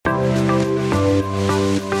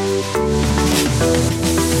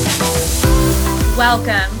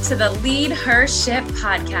Welcome to the Lead Her Ship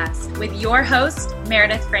podcast with your host,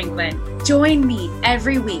 Meredith Franklin. Join me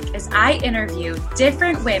every week as I interview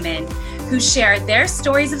different women who share their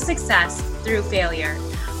stories of success through failure.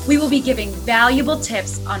 We will be giving valuable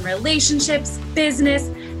tips on relationships, business,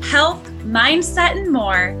 health, mindset, and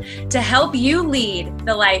more to help you lead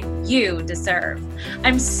the life you deserve.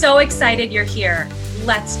 I'm so excited you're here.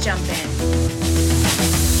 Let's jump in.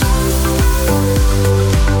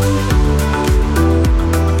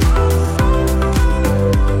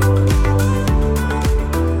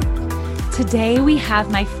 Today, we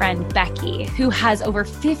have my friend Becky, who has over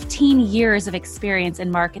 15 years of experience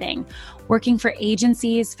in marketing, working for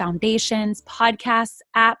agencies, foundations, podcasts,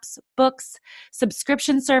 apps, books,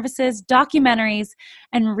 subscription services, documentaries,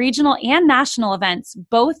 and regional and national events,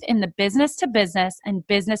 both in the business-to-business and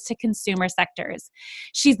business-to-consumer sectors.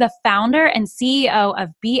 She's the founder and CEO of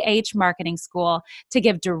BH Marketing School to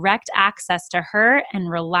give direct access to her and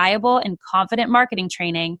reliable and confident marketing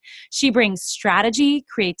training. She brings strategy,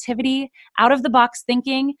 creativity, out-of-the-box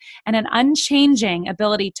thinking, and an unchanging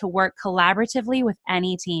ability to work collaboratively with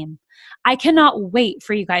any team. I cannot wait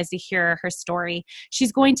for you guys to hear her story.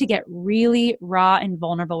 She's going to get really raw and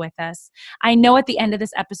vulnerable with us. I know at the end of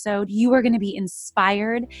this episode, you are going to be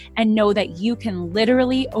inspired and know that you can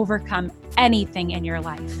literally overcome anything in your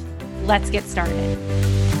life. Let's get started.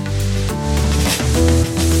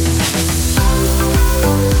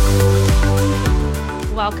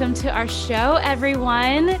 Welcome to our show,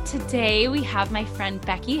 everyone. Today we have my friend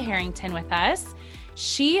Becky Herrington with us.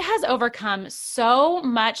 She has overcome so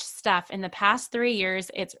much stuff in the past 3 years.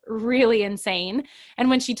 It's really insane. And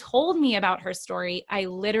when she told me about her story, I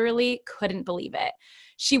literally couldn't believe it.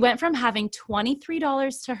 She went from having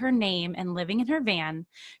 $23 to her name and living in her van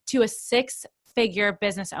to a six-figure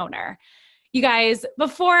business owner. You guys,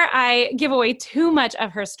 before I give away too much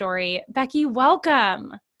of her story, Becky,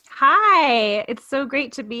 welcome. Hi, it's so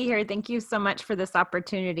great to be here. Thank you so much for this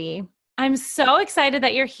opportunity. I'm so excited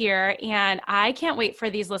that you're here, and I can't wait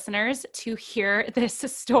for these listeners to hear this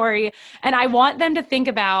story. And I want them to think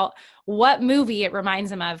about what movie it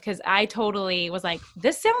reminds them of, because I totally was like,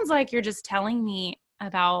 this sounds like you're just telling me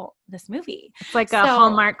about this movie. It's like a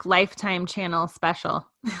Hallmark Lifetime Channel special.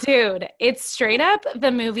 Dude, it's straight up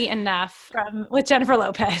the movie Enough with Jennifer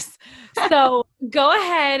Lopez. So go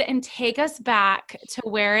ahead and take us back to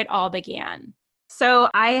where it all began. So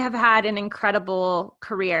I have had an incredible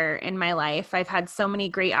career in my life. I've had so many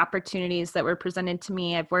great opportunities that were presented to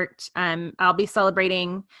me. I've worked, I'll be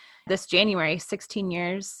celebrating this January, 16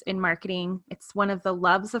 years in marketing. It's one of the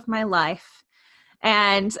loves of my life.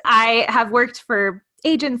 And I have worked for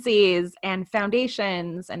agencies and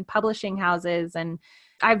foundations and publishing houses. And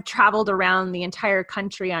I've traveled around the entire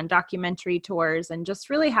country on documentary tours and just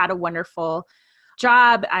really had a wonderful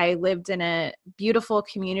job. I lived in a beautiful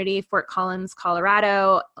community, Fort Collins,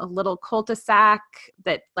 Colorado, a little cul-de-sac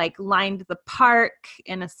that lined the park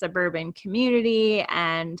in a suburban community.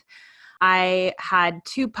 And I had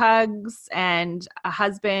 2 pugs and a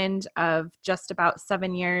husband of just about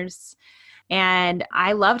 7 years. And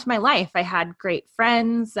I loved my life. I had great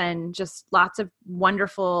friends and just lots of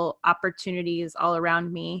wonderful opportunities all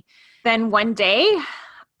around me. Then one day,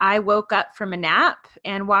 I woke up from a nap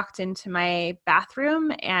and walked into my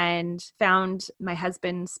bathroom and found my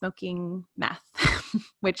husband smoking meth,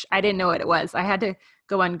 which I didn't know what it was. I had to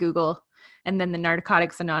go on Google. And then the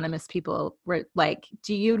Narcotics Anonymous people were like,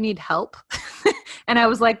 do you need help? And I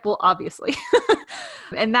was like, well, obviously.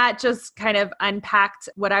 And that just kind of unpacked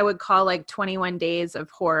what I would call 21 days of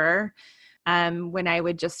horror. When I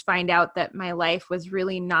would just find out that my life was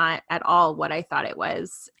really not at all what I thought it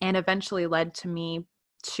was, and eventually led to me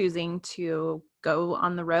choosing to go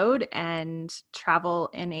on the road and travel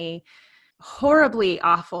in a horribly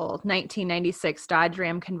awful 1996 Dodge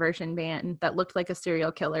Ram conversion van that looked like a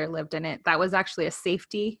serial killer lived in it. That was actually a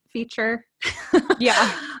safety feature.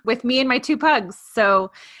 Yeah. With me and my 2 pugs.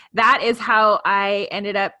 So that is how I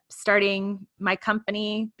ended up starting my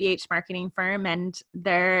company, BH Marketing Firm. And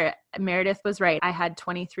Meredith was right. I had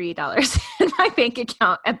 $23 in my bank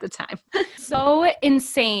account at the time. So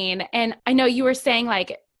insane. And I know you were saying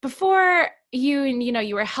before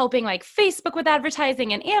you were helping Facebook with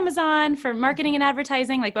advertising and Amazon for marketing and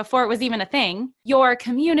advertising, before it was even a thing, your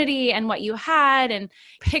community and what you had, and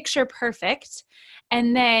picture perfect.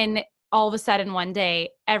 And then all of a sudden one day,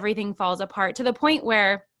 everything falls apart to the point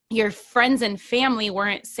where your friends and family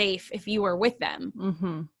weren't safe if you were with them.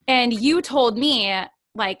 Mm-hmm. And you told me,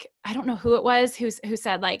 I don't know who it was who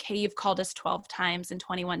said hey, you've called us 12 times in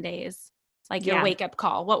 21 days, your wake up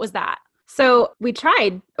call. What was that? So we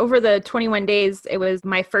tried over the 21 days. It was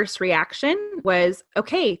my first reaction was,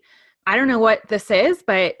 okay, I don't know what this is,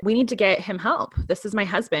 but we need to get him help. This is my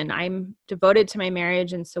husband. I'm devoted to my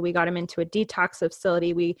marriage. And so we got him into a detox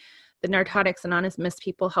facility. The Narcotics Anonymous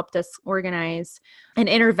people helped us organize an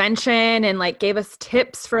intervention and like gave us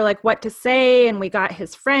tips for like what to say. And we got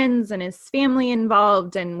his friends and his family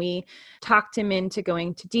involved, and we talked him into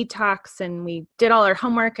going to detox, and we did all our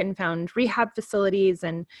homework and found rehab facilities,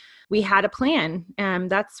 and we had a plan. And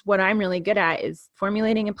that's what I'm really good at, is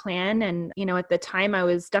formulating a plan. And, at the time I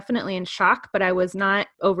was definitely in shock, but I was not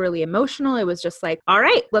overly emotional. It was just like, all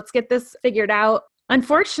right, let's get this figured out.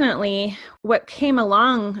 Unfortunately, what came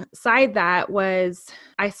alongside that was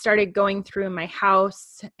I started going through my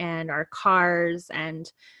house and our cars and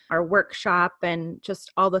our workshop and just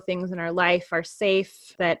all the things in our life are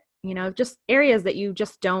safe that, just areas that you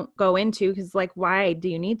just don't go into because like, why do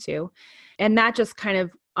you need to? And that just kind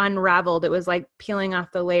of unraveled. It was like peeling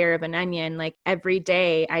off the layer of an onion. Like every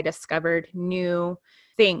day I discovered new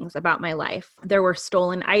things about my life. There were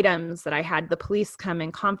stolen items that I had the police come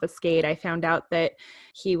and confiscate. I found out that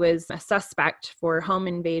he was a suspect for home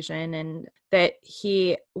invasion and that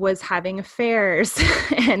he was having affairs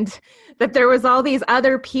and that there was all these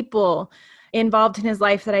other people involved in his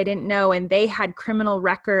life that I didn't know, and they had criminal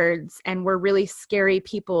records and were really scary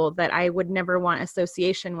people that I would never want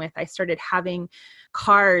association with. I started having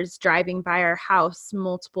cars driving by our house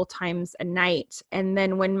multiple times a night. And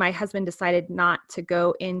then when my husband decided not to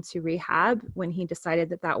go into rehab, when he decided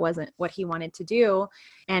that that wasn't what he wanted to do,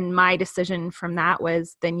 and my decision from that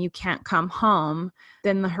was, then you can't come home,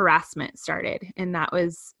 then the harassment started. And that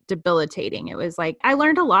was debilitating. It was like, I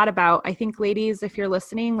learned a lot about, I think ladies, if you're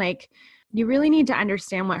listening, like, you really need to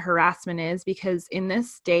understand what harassment is, because in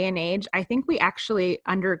this day and age, I think we actually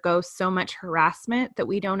undergo so much harassment that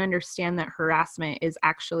we don't understand that harassment is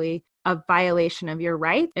actually a violation of your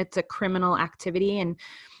right. It's a criminal activity. And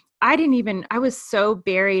I was so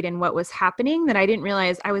buried in what was happening that I didn't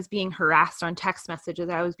realize I was being harassed on text messages.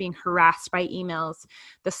 I was being harassed by emails.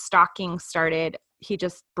 The stalking started. He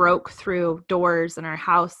just broke through doors in our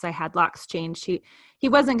house. I had locks changed. He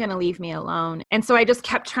wasn't going to leave me alone. And so I just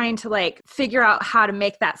kept trying to like figure out how to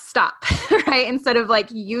make that stop, right? Instead of like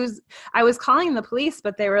I was calling the police,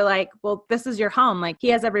 but they were like, well, this is your home. Like he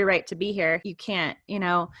has every right to be here. You can't,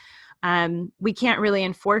 we can't really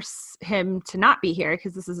enforce him to not be here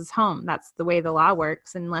because this is his home. That's the way the law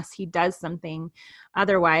works unless he does something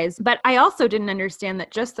otherwise. But I also didn't understand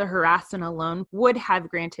that just the harassment alone would have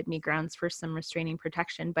granted me grounds for some restraining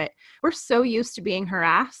protection. But we're so used to being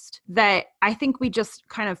harassed that I think we just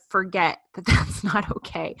kind of forget that that's not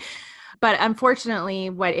okay. But unfortunately,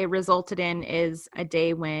 what it resulted in is a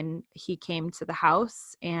day when he came to the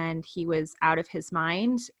house and he was out of his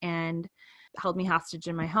mind and held me hostage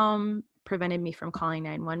in my home, prevented me from calling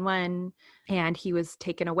 911, and he was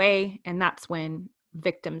taken away. And that's when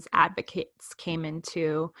victims advocates came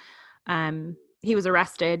into, he was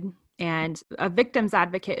arrested, and a victims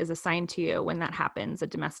advocate is assigned to you when that happens, a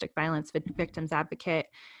domestic violence victims advocate.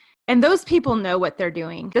 And those people know what they're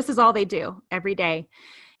doing. This is all they do every day.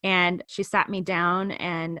 And she sat me down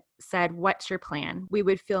and said, what's your plan? We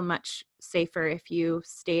would feel much safer if you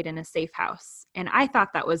stayed in a safe house. And I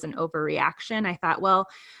thought that was an overreaction. I thought, well,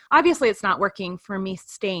 obviously it's not working for me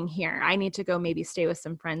staying here. I need to go maybe stay with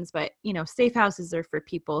some friends. But, safe houses are for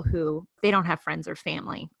people who they don't have friends or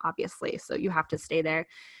family, obviously. So you have to stay there.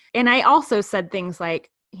 And I also said things like,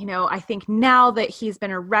 I think now that he's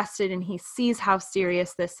been arrested and he sees how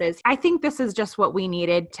serious this is, I think this is just what we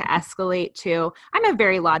needed to escalate to. I'm a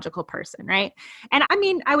very logical person, right? And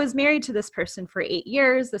I was married to this person for 8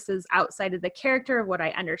 years. This is outside of the character of what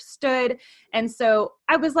I understood. And so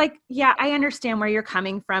I was like, yeah, I understand where you're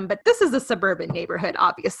coming from, but this is a suburban neighborhood,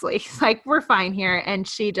 obviously. Like, we're fine here. And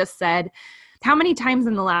she just said, how many times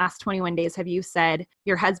in the last 21 days have you said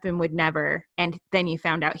your husband would never, and then you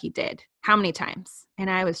found out he did? How many times?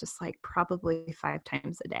 And I was just like, probably 5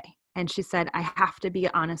 times a day. And she said, I have to be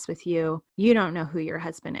honest with you. You don't know who your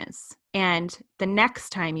husband is. And the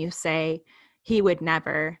next time you say he would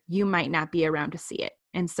never, you might not be around to see it.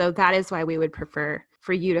 And so that is why we would prefer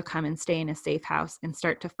for you to come and stay in a safe house and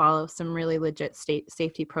start to follow some really legit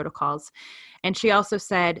safety protocols. And she also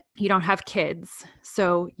said, you don't have kids,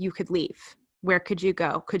 so you could leave. Where could you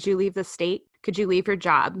go? Could you leave the state? Could you leave your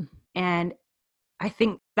job? And I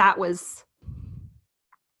think that was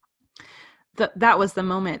the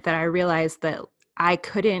moment that I realized that I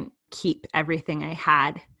couldn't keep everything I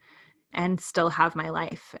had and still have my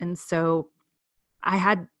life. And so I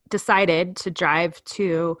had decided to drive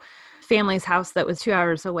to family's house that was 2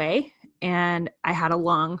 hours away, and I had a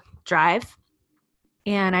long drive,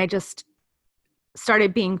 and I just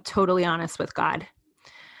started being totally honest with God.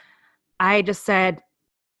 I just said,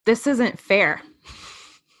 this isn't fair.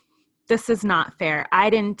 This is not fair. I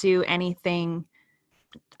didn't do anything.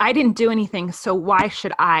 So why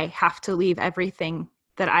should I have to leave everything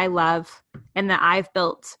that I love and that I've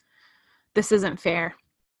built? This isn't fair.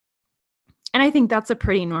 And I think that's a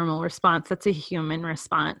pretty normal response. That's a human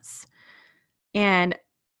response. And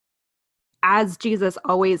as Jesus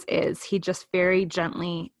always is, he just very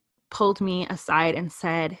gently pulled me aside and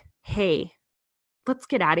said, hey, let's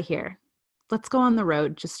get out of here. Let's go on the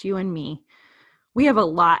road, just you and me. We have a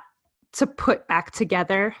lot to put back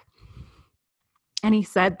together. And he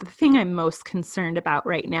said, the thing I'm most concerned about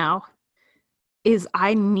right now is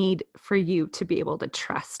I need for you to be able to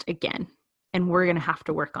trust again. And we're going to have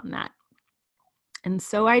to work on that. And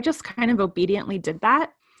so I just kind of obediently did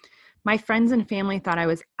that. My friends and family thought I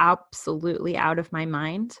was absolutely out of my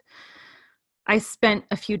mind. I spent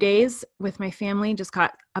a few days with my family, just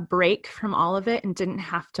got a break from all of it and didn't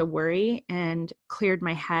have to worry, and cleared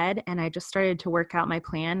my head. And I just started to work out my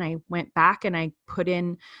plan. I went back and I put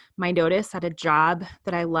in my notice at a job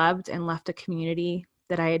that I loved and left a community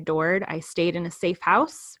that I adored. I stayed in a safe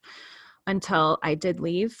house until I did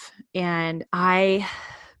leave. And I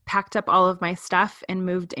packed up all of my stuff and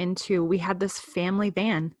moved into, we had this family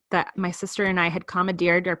van that my sister and I had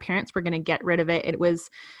commandeered. Our parents were going to get rid of it. It was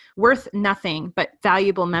worth nothing but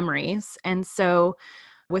valuable memories. And so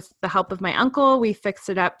with the help of my uncle, we fixed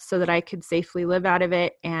it up so that I could safely live out of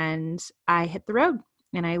it. And I hit the road,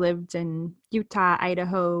 and I lived in Utah,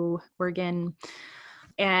 Idaho, Oregon,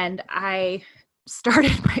 and I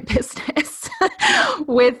started my business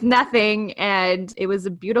with nothing. And it was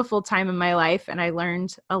a beautiful time in my life. And I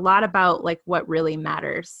learned a lot about like what really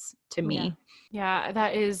matters to me. Yeah,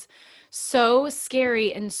 that is so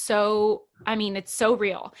scary. And so, I mean, it's so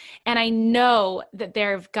real. And I know that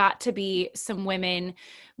there have got to be some women,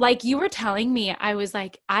 like you were telling me, I was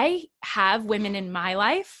like, I have women in my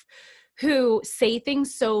life who say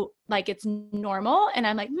things so like it's normal. And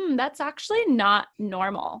I'm like, that's actually not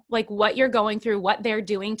normal. Like what you're going through, what they're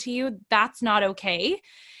doing to you, that's not okay.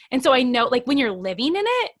 And so I know like when you're living in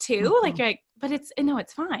it too, like you're like, but it's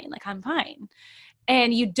fine. Like I'm fine.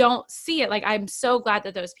 And you don't see it. Like, I'm so glad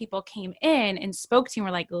that those people came in and spoke to you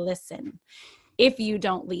and were like, listen, if you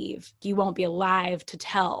don't leave, you won't be alive to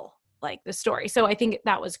tell like the story. So I think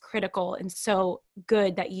that was critical and so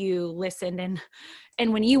good that you listened.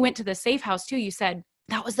 And when you went to the safe house too, you said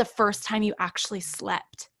that was the first time you actually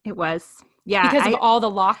slept. It was. Yeah. Because of all the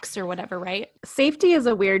locks or whatever, right? Safety is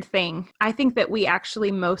a weird thing. I think that we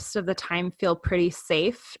actually most of the time feel pretty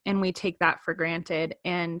safe, and we take that for granted.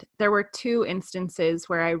 And there were 2 instances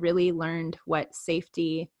where I really learned what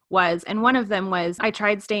safety was. And one of them was I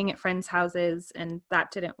tried staying at friends' houses and that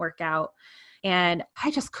didn't work out. And I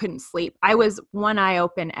just couldn't sleep. I was one eye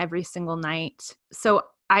open every single night. So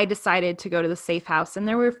I decided to go to the safe house, and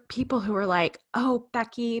there were people who were like, oh,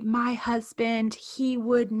 Becky, my husband, he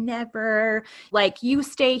would never, like, you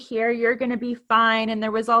stay here, you're going to be fine. And there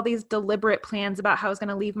was all these deliberate plans about how I was going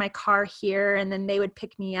to leave my car here, and then they would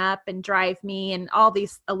pick me up and drive me and all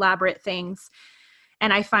these elaborate things.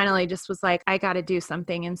 And I finally just was like, I got to do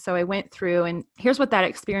something. And so I went through, and here's what that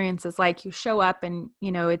experience is like. You show up and,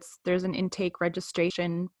 there's an intake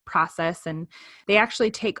registration process, and they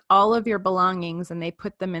actually take all of your belongings and they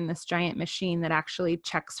put them in this giant machine that actually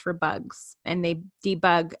checks for bugs, and they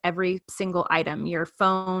debug every single item, your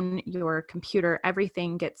phone, your computer,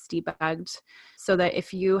 everything gets debugged, so that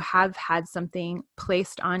if you have had something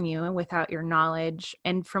placed on you without your knowledge,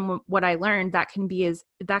 and from what I learned, that can be as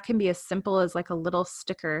simple as like a little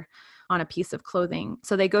sticker on a piece of clothing.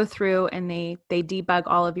 So they go through and they debug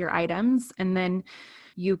all of your items, and then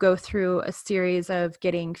you go through a series of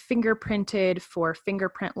getting fingerprinted for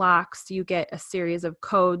fingerprint locks. You get a series of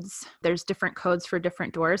codes. There's different codes for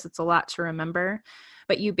different doors. It's a lot to remember.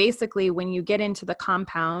 But you basically, when you get into the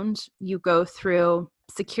compound, you go through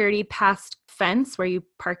security past fence where you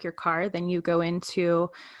park your car. Then you go into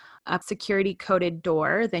a security coded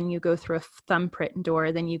door, then you go through a thumbprint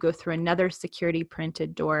door, then you go through another security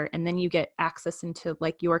printed door, and then you get access into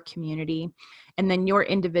like your community. And then your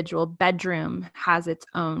individual bedroom has its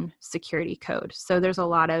own security code. So there's a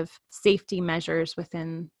lot of safety measures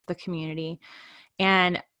within the community.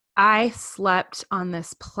 And I slept on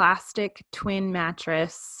this plastic twin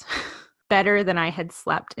mattress better than I had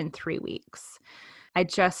slept in 3 weeks. I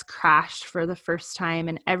just crashed for the first time.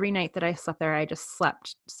 And every night that I slept there, I just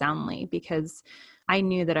slept soundly because I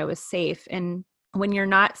knew that I was safe. And when you're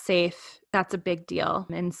not safe, that's a big deal.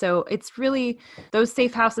 And so it's really, those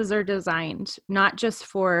safe houses are designed not just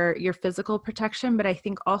for your physical protection, but I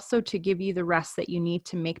think also to give you the rest that you need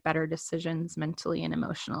to make better decisions mentally and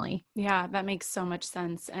emotionally. Yeah, that makes so much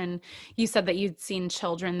sense. And you said that you'd seen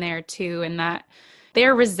children there too, and that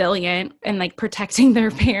they're resilient and like protecting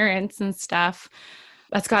their parents and stuff.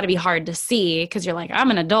 That's got to be hard to see because you're like,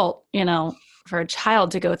 I'm an adult, for a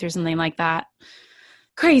child to go through something like that.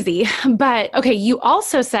 Crazy. But okay, you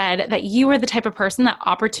also said that you were the type of person that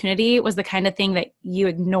opportunity was the kind of thing that you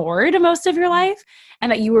ignored most of your life,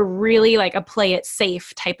 and that you were really like a play it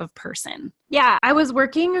safe type of person. Yeah, I was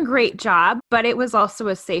working a great job, but it was also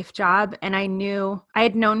a safe job. And I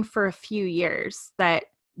had known for a few years that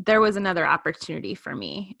there was another opportunity for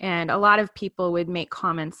me. And a lot of people would make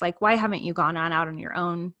comments like, why haven't you gone on out on your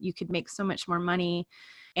own? You could make so much more money.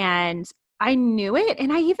 And I knew it,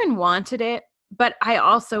 and I even wanted it. But I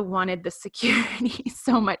also wanted the security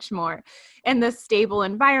so much more and the stable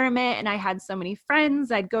environment. And I had so many friends.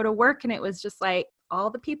 I'd go to work and it was just like all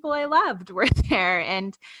the people I loved were there.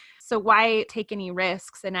 And so why take any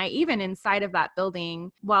risks? And I even inside of that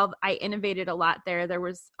building, while I innovated a lot there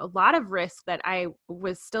was a lot of risk that I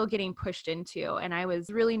was still getting pushed into. And I was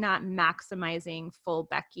really not maximizing full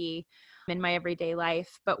Becky in my everyday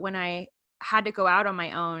life. But when I had to go out on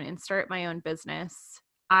my own and start my own business,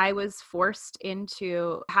 I was forced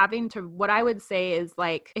into having to, what I would say is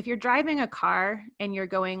like, if you're driving a car and you're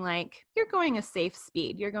going a safe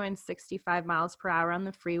speed, you're going 65 miles per hour on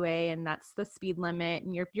the freeway, and that's the speed limit,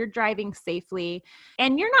 and you're driving safely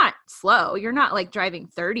and you're not slow. You're not like driving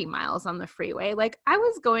 30 miles on the freeway. Like I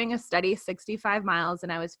was going a steady 65 miles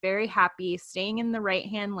and I was very happy staying in the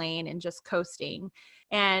right-hand lane and just coasting.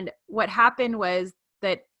 And what happened was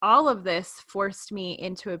that all of this forced me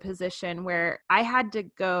into a position where I had to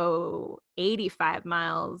go 85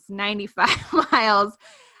 miles, 95 miles.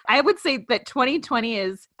 I would say that 2020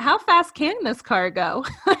 is how fast can this car go?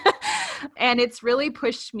 And it's really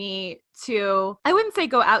pushed me to, I wouldn't say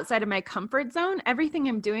go outside of my comfort zone. Everything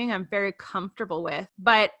I'm doing, I'm very comfortable with,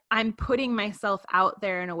 but I'm putting myself out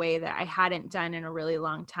there in a way that I hadn't done in a really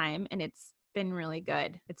long time. And it's been really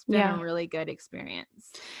good. It's been a really good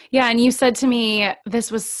experience. Yeah. And you said to me,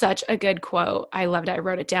 this was such a good quote. I loved it. I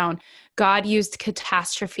wrote it down. God used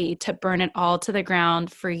catastrophe to burn it all to the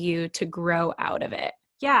ground for you to grow out of it.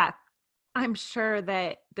 Yeah. I'm sure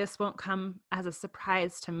that this won't come as a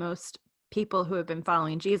surprise to most people who have been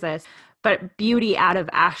following Jesus, but beauty out of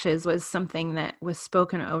ashes was something that was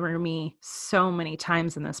spoken over me so many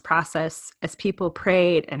times in this process. As people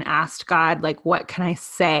prayed and asked God, like, what can I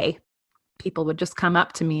say? People would just come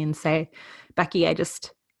up to me and say, Becky,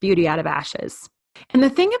 beauty out of ashes. And the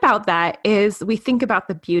thing about that is we think about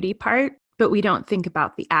the beauty part, but we don't think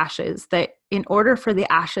about the ashes, that in order for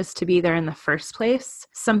the ashes to be there in the first place,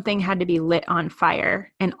 something had to be lit on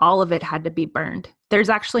fire and all of it had to be burned. There's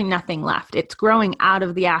actually nothing left. It's growing out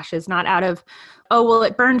of the ashes, not out of, oh, well,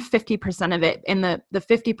 it burned 50% of it. And the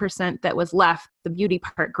 50% that was left, the beauty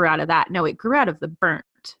part grew out of that. No, it grew out of the burnt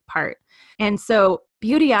part. And so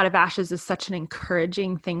beauty out of ashes is such an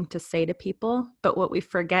encouraging thing to say to people. But what we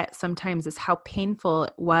forget sometimes is how painful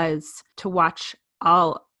it was to watch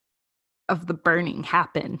all of the burning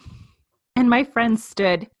happen. And my friends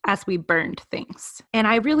stood as we burned things. And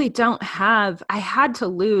I really I had to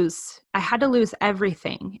lose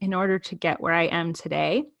everything in order to get where I am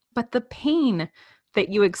today. But the pain that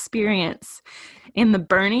you experience in the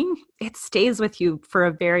burning, it stays with you for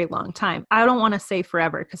a very long time. I don't want to say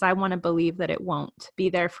forever because I want to believe that it won't be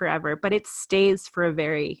there forever, but it stays for a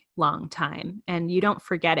very long time and you don't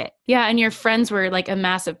forget it. Yeah. And your friends were like a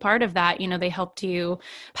massive part of that. They helped you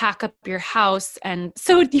pack up your house. And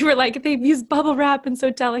so you were like, they've used bubble wrap and so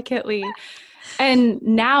delicately. And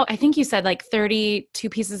now I think you said like 32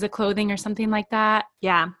 pieces of clothing or something like that.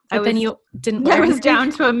 Yeah. Then you didn't wear I was anything.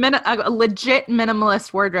 down to a legit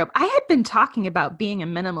minimalist wardrobe. I had been talking about being a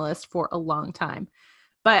minimalist for a long time,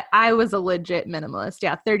 but I was a legit minimalist.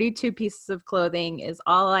 Yeah. 32 pieces of clothing is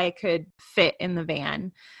all I could fit in the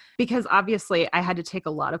van because obviously I had to take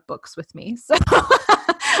a lot of books with me. So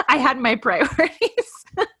I had my priorities.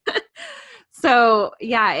 So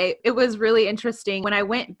yeah, it was really interesting. When I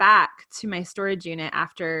went back to my storage unit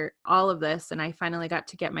after all of this and I finally got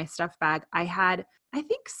to get my stuff back, I had, I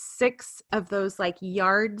think 6 of those like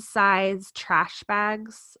yard size trash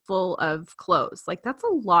bags full of clothes. Like that's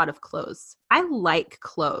a lot of clothes. I like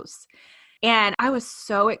clothes. And I was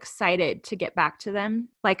so excited to get back to them.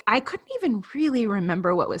 Like I couldn't even really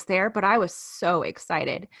remember what was there, but I was so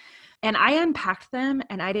excited. And I unpacked them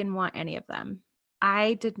and I didn't want any of them.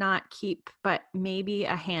 I did not keep but maybe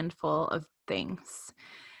a handful of things.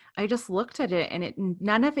 I just looked at it and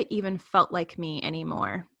none of it even felt like me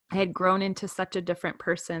anymore. I had grown into such a different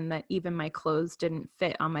person that even my clothes didn't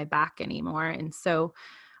fit on my back anymore. And so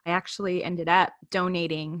I actually ended up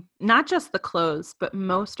donating not just the clothes, but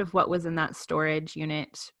most of what was in that storage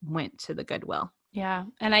unit went to the Goodwill. Yeah.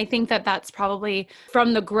 And I think that that's probably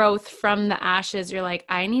from the growth, from the ashes, you're like,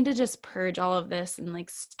 I need to just purge all of this and like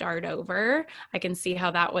start over. I can see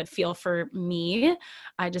how that would feel for me.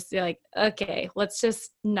 I just feel like, okay, let's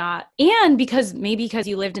just not. And because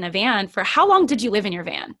you lived in a van, for how long did you live in your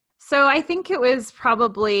van? So I think it was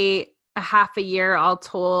probably a half a year all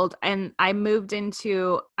told. And I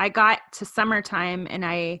got to summertime and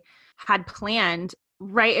I had planned,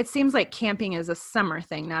 right? It seems like camping is a summer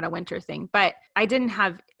thing, not a winter thing, but I didn't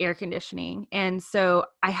have air conditioning. And so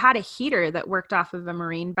I had a heater that worked off of a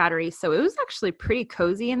marine battery. So it was actually pretty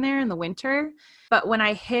cozy in there in the winter. But when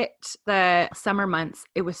I hit the summer months,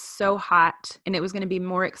 it was so hot and it was going to be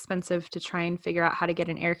more expensive to try and figure out how to get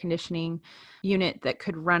an air conditioning unit that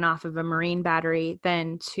could run off of a marine battery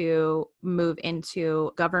than to move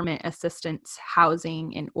into government assistance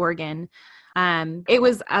housing in Oregon. It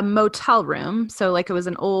was a motel room. So like it was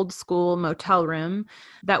an old school motel room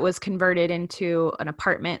that was converted into an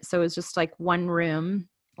apartment. So it was just like one room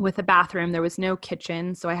with a bathroom. There was no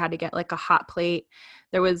kitchen. So I had to get like a hot plate.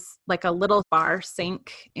 There was like a little bar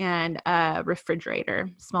sink and a refrigerator,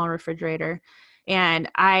 small refrigerator. And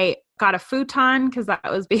I got a futon because that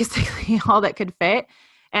was basically all that could fit.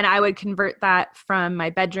 And I would convert that from my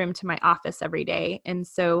bedroom to my office every day. And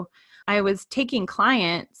so I was taking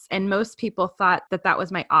clients and most people thought that that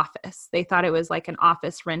was my office. They thought it was like an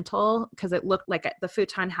office rental because it looked like the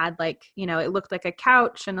futon had like, it looked like a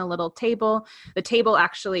couch and a little table. The table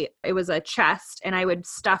actually, it was a chest and I would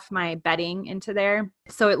stuff my bedding into there.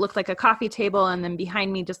 So it looked like a coffee table. And then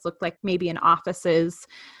behind me just looked like maybe an office's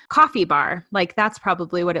coffee bar. Like that's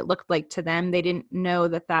probably what it looked like to them. They didn't know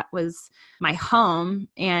that that was my home.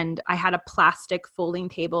 And I had a plastic folding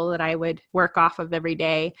table that I would work off of every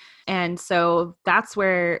day. And so that's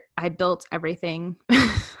where I built everything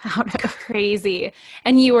out of. Crazy.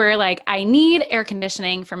 And you were like, I need air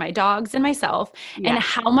conditioning for my dogs and myself. Yeah. And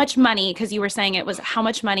how much money, because you were saying it was how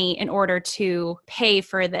much money in order to pay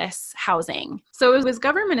for this housing? So it was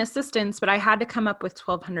government assistance, but I had to come up with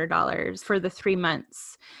 $1,200 for the 3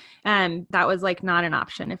 months. And that was like not an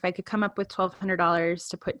option. If I could come up with $1,200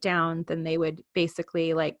 to put down, then they would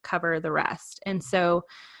basically like cover the rest. And so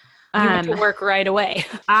you went to work right away.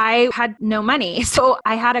 I had no money. So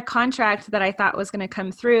I had a contract that I thought was going to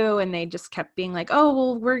come through and they just kept being like, oh,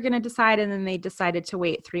 well, we're going to decide. And then they decided to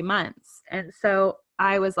wait 3 months. And so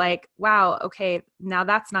I was like, wow, okay, now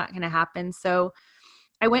that's not going to happen. So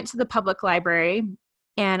I went to the public library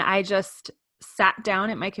and I just sat down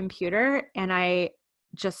at my computer and I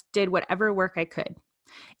just did whatever work I could.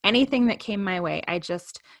 Anything that came my way,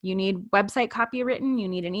 you need website copy written, you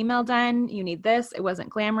need an email done, you need this. It wasn't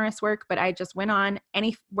glamorous work, but I just went on.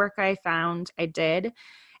 Any work I found, I did.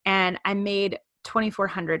 And I made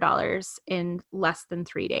 $2,400 in less than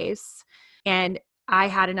 3 days. And I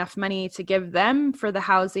had enough money to give them for the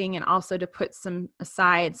housing and also to put some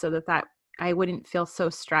aside so that I wouldn't feel so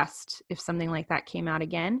stressed if something like that came out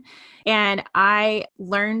again. And I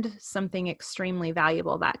learned something extremely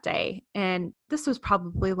valuable that day. And this was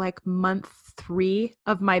probably like month 3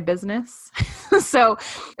 of my business. So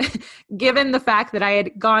given the fact that I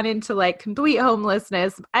had gone into like complete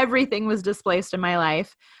homelessness, everything was displaced in my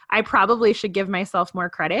life, I probably should give myself more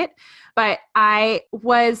credit. But I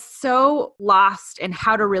was so lost in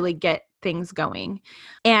how to really get things going.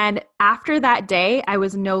 And after that day, I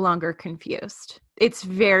was no longer confused. It's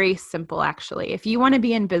very simple, actually. If you want to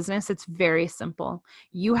be in business, it's very simple.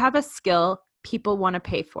 You have a skill, people want to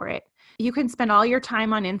pay for it. You can spend all your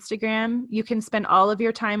time on Instagram. You can spend all of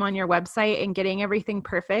your time on your website and getting everything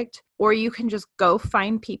perfect, or you can just go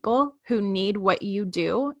find people who need what you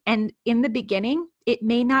do. And in the beginning, it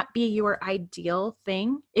may not be your ideal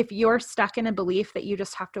thing. If you're stuck in a belief that you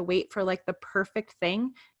just have to wait for like the perfect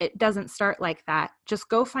thing, it doesn't start like that. Just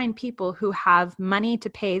go find people who have money to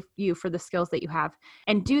pay you for the skills that you have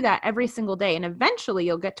and do that every single day. And eventually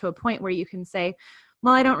you'll get to a point where you can say,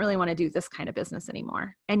 well, I don't really want to do this kind of business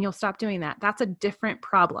anymore. And you'll stop doing that. That's a different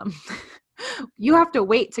problem. You have to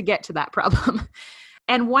wait to get to that problem.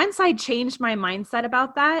 And once I changed my mindset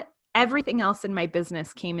about that, everything else in my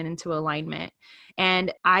business came into alignment.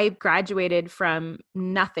 And I graduated from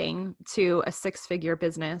nothing to a 6-figure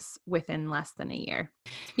business within less than a year.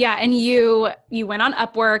 Yeah. And you went on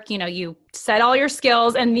Upwork, you said all your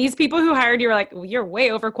skills, and these people who hired you were like, well, you're way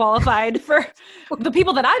overqualified for the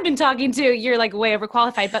people that I've been talking to. You're like way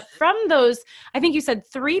overqualified. But from those, I think you said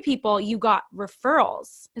 3 people, you got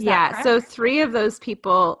referrals. Is that correct? So 3 of those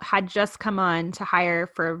people had just come on to hire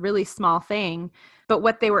for a really small thing. But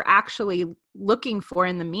what they were actually looking for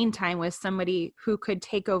in the meantime was somebody who could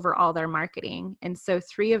take over all their marketing. And so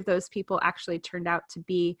 3 of those people actually turned out to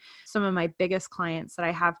be some of my biggest clients that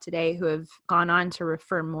I have today, who have gone on to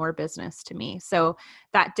refer more business to me. So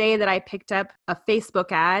that day that I picked up a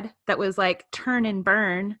Facebook ad that was like, turn and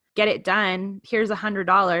burn, get it done, here's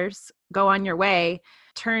 $100, go on your way,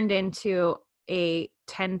 turned into a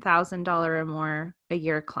 $10,000 or more a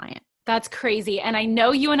year client. That's crazy. And I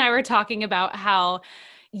know you and I were talking about how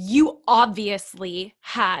you obviously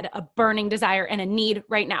had a burning desire and a need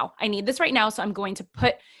right now. I need this right now. So I'm going to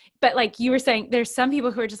but like you were saying, there's some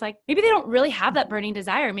people who are just like, maybe they don't really have that burning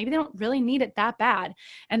desire. Maybe they don't really need it that bad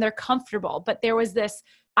and they're comfortable. But there was this,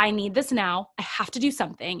 I need this now. I have to do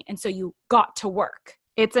something. And so you got to work.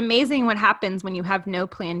 It's amazing what happens when you have no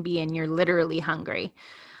plan B and you're literally hungry.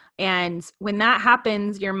 And when that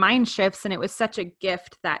happens, your mind shifts, and it was such a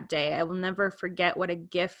gift that day. I will never forget what a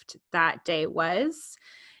gift that day was.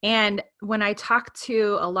 And when I talk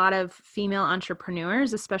to a lot of female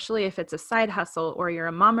entrepreneurs, especially if it's a side hustle or you're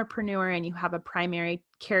a mompreneur and you have a primary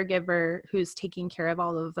caregiver who's taking care of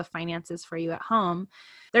all of the finances for you at home,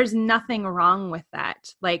 there's nothing wrong with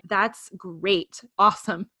that. Like, that's great.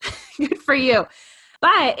 Awesome. Good for you.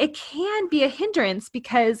 But it can be a hindrance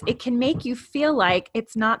because it can make you feel like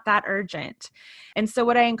it's not that urgent. And so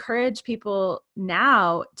what I encourage people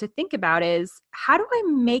now to think about is, how do I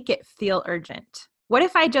make it feel urgent? What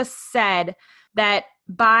if I just said that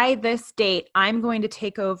by this date, I'm going to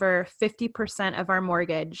take over 50% of our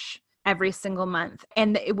mortgage every single month?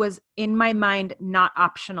 And it was in my mind not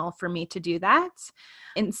optional for me to do that.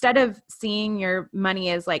 Instead of seeing your money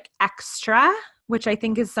as like extra, which I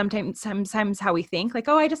think is sometimes how we think, like,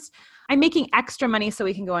 oh, I'm making extra money so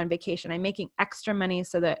we can go on vacation. I'm making extra money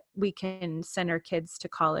so that we can send our kids to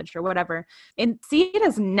college or whatever. And see it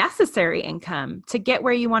as necessary income to get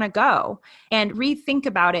where you want to go, and rethink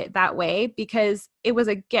about it that way, because it was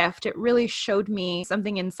a gift. It really showed me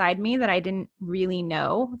something inside me that I didn't really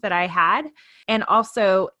know that I had. And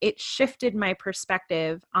also it shifted my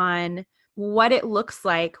perspective on what it looks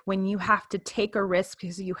like when you have to take a risk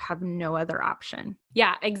because you have no other option.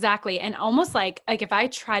 Yeah, exactly. And almost like if I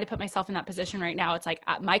try to put myself in that position right now, it's like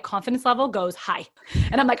my confidence level goes high.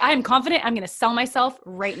 And I'm like, I am confident. I'm going to sell myself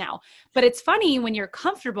right now. But it's funny when you're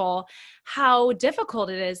comfortable, how difficult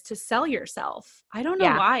it is to sell yourself. I don't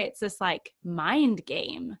know why it's this like mind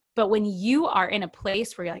game. But when you are in a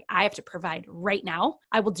place where you're like, I have to provide right now,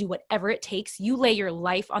 I will do whatever it takes. You lay your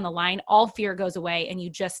life on the line, all fear goes away, and you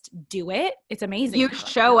just do it. It's amazing. You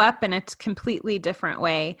show up in a completely different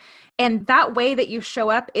way. And that way that you show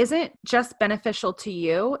up isn't just beneficial to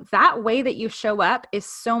you. That way that you show up is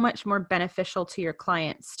so much more beneficial to your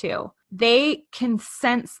clients too. They can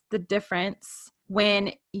sense the difference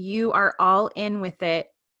when you are all in with it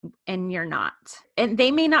and you're not. And they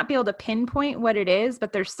may not be able to pinpoint what it is,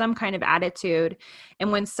 but there's some kind of attitude.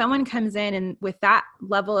 And when someone comes in and with that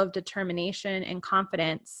level of determination and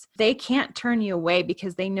confidence, they can't turn you away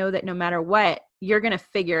because they know that no matter what, you're going to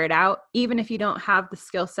figure it out. Even if you don't have the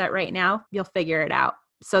skill set right now, you'll figure it out.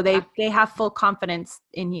 So they have full confidence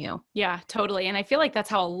in you. Yeah, totally. And I feel like that's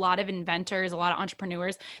how a lot of inventors, a lot of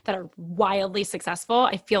entrepreneurs that are wildly successful,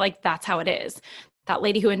 I feel like that's how it is. That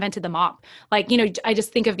lady who invented the mop, like, I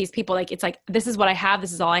just think of these people, like, it's like, this is what I have.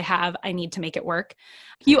 This is all I have. I need to make it work.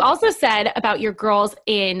 You also said about your girls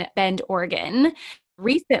in Bend, Oregon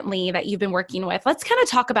recently that you've been working with. Let's kind of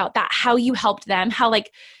talk about that, how you helped them, how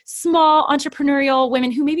like small entrepreneurial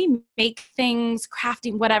women who maybe make things,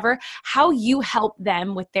 crafting, whatever, how you help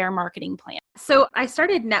them with their marketing plan. So I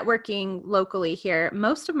started networking locally here.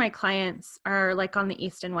 Most of my clients are like on the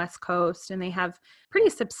East and West Coast, and they have pretty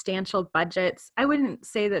substantial budgets. I wouldn't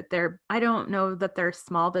say that I don't know that they're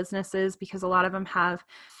small businesses, because a lot of them have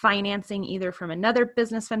financing either from another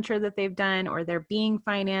business venture that they've done, or they're being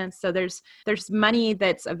financed. So there's money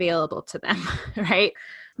that's available to them, right?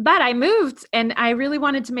 But I moved and I really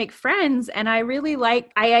wanted to make friends, and I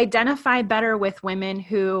identify better with women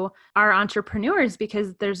who are entrepreneurs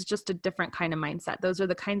because there's just a different kind of mindset. Those are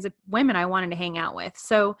the kinds of women I wanted to hang out with.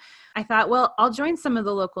 So I thought, well, I'll join some of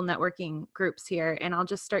the local networking groups here and I'll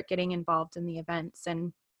just start getting involved in the events.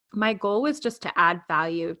 And my goal was just to add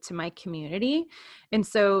value to my community. And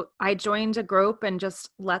so I joined a group and just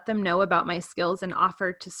let them know about my skills and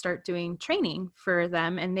offered to start doing training for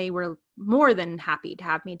them. And they were more than happy to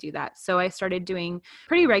have me do that. So I started doing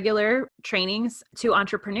pretty regular trainings to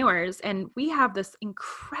entrepreneurs. And we have this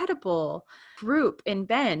incredible group in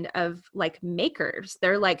Bend of like makers.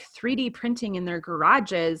 They're like 3D printing in their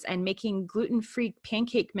garages and making gluten-free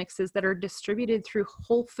pancake mixes that are distributed through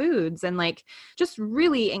Whole Foods, and like just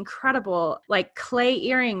really incredible, like clay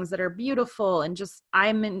earrings that are beautiful. And just,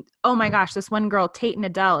 oh my gosh, this one girl, Tate and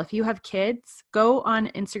Adele, if you have kids, go on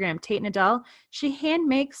Instagram, Tate and Adele. She hand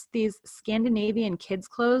makes these Scandinavian kids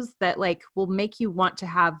clothes that like will make you want to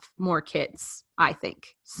have more kids, I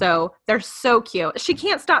think. So they're so cute. She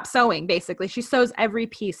can't stop sewing, basically. She sews every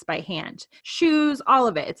piece by hand, shoes, all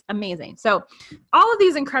of it. It's amazing. So all of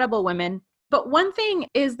these incredible women. But one thing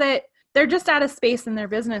is that they're just at a space in their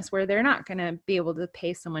business where they're not going to be able to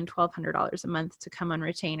pay someone $1,200 a month to come on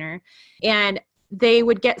retainer. And they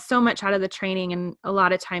would get so much out of the training. And a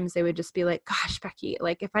lot of times they would just be like, gosh, Becky,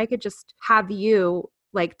 like if I could just have you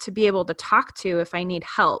like to be able to talk to if I need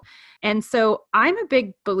help. And so I'm a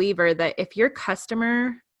big believer that if your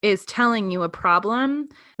customer is telling you a problem,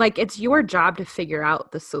 like it's your job to figure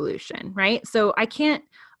out the solution, right? So I can't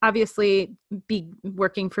obviously be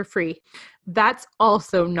working for free. That's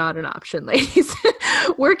also not an option, ladies.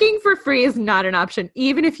 Working for free is not an option,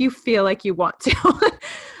 even if you feel like you want to.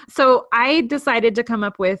 So I decided to come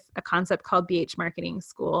up with a concept called BH Marketing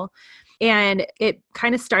School. And it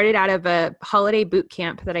kind of started out of a holiday boot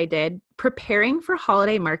camp that I did. Preparing for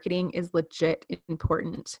holiday marketing is legit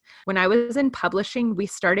important. When I was in publishing, we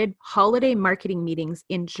started holiday marketing meetings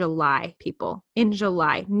in July, people. In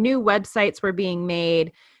July, new websites were being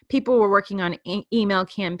made. People were working on email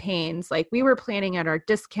campaigns. Like we were planning out our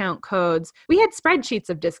discount codes. We had spreadsheets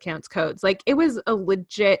of discounts codes. Like it was a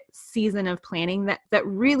legit season of planning that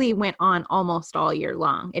really went on almost all year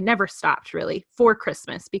long. It never stopped really for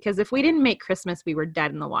Christmas, because if we didn't make Christmas, we were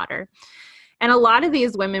dead in the water. And a lot of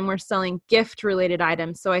these women were selling gift related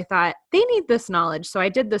items. So I thought they need this knowledge. So I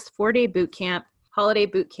did this 4-day boot camp, holiday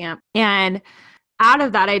boot camp. And out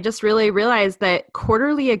of that, I just really realized that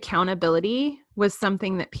quarterly accountability was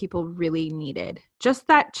something that people really needed. Just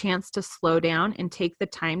that chance to slow down and take the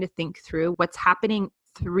time to think through what's happening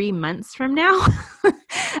 3 months from now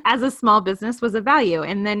as a small business was a value.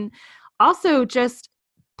 And then also just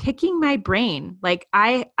picking my brain. Like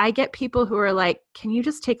I get people who are like, can you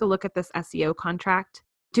just take a look at this SEO contract?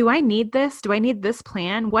 Do I need this? Do I need this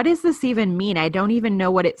plan? What does this even mean? I don't even know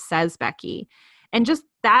what it says, Becky. And just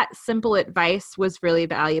that simple advice was really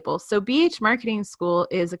valuable. So BH Marketing School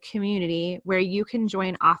is a community where you can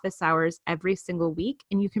join office hours every single week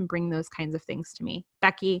and you can bring those kinds of things to me.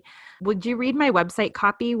 Becky, would you read my website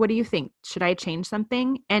copy? What do you think? Should I change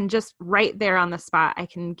something? And just right there on the spot, I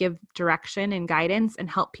can give direction and guidance and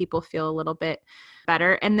help people feel a little bit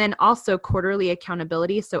better. And then also quarterly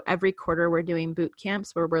accountability. So every quarter we're doing boot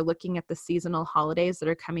camps where we're looking at the seasonal holidays that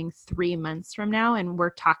are coming 3 months from now. And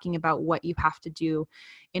we're talking about what you have to do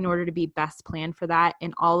in order to be best planned for that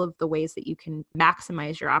and all of the ways that you can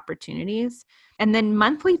maximize your opportunities. And then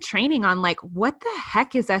monthly training on like, what the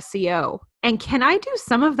heck is SEO? And can I do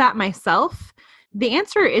some of that myself? The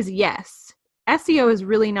answer is yes. SEO is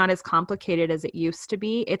really not as complicated as it used to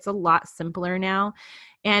be. It's a lot simpler now.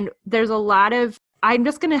 And there's a lot of, I'm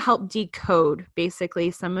just going to help decode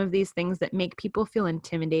basically some of these things that make people feel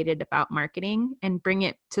intimidated about marketing and bring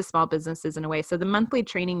it to small businesses in a way. So the monthly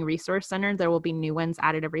training resource center, there will be new ones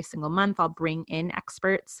added every single month. I'll bring in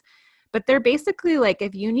experts, but they're basically like,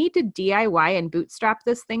 if you need to DIY and bootstrap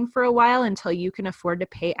this thing for a while until you can afford to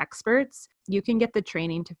pay experts, you can get the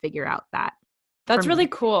training to figure out that. That's really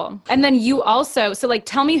cool. And then you also, so like,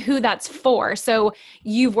 tell me who that's for. So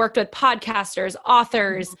you've worked with podcasters,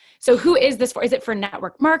 authors. Mm-hmm. So who is this for? Is it for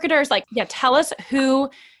network marketers? Like, yeah, tell us who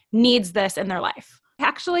needs this in their life.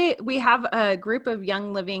 Actually, we have a group of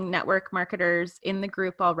Young Living network marketers in the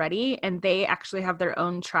group already, and they actually have their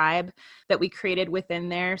own tribe that we created within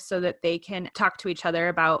there so that they can talk to each other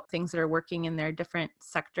about things that are working in their different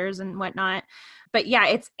sectors and whatnot. But yeah,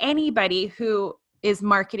 it's anybody who is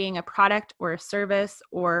marketing a product or a service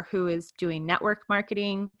or who is doing network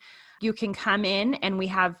marketing. You can come in and we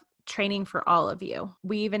have training for all of you.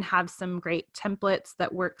 We even have some great templates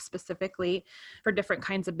that work specifically for different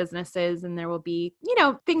kinds of businesses. And there will be,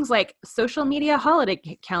 things like social media holiday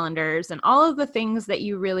calendars and all of the things that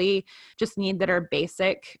you really just need that are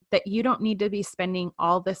basic, that you don't need to be spending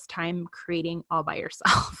all this time creating all by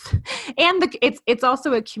yourself. And it's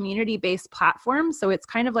also a community-based platform. So it's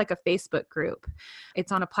kind of like a Facebook group.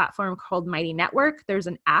 It's on a platform called Mighty Network. There's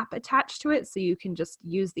an app attached to it. So you can just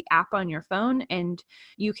use the app on your phone and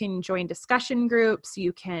you can join discussion groups.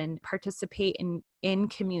 You can participate in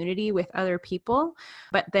community with other people,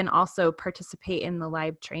 but then also participate in the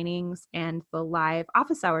live trainings and the live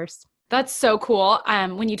office hours. That's so cool.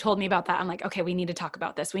 When you told me about that, I'm like, okay, we need to talk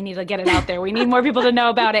about this. We need to get it out there. We need more people to know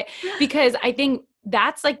about it, because I think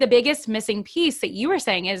that's like the biggest missing piece that you were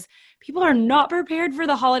saying is people are not prepared for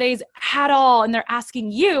the holidays at all. And they're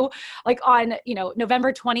asking you like on,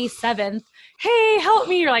 November 27th, hey, help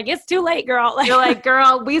me. You're like, it's too late, girl. You're like,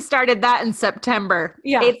 girl, we started that in September.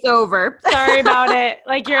 Yeah. It's over. Sorry about it.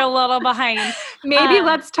 Like you're a little behind. Maybe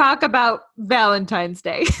let's talk about Valentine's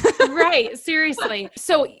Day. Right. Seriously.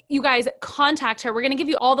 So you guys contact her. We're going to give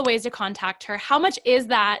you all the ways to contact her. How much is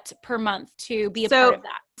that per month to be a part of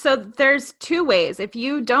that? So there's two ways. If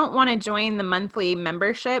you don't want to join the monthly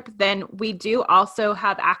membership, then we do also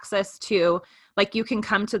have access to, like, you can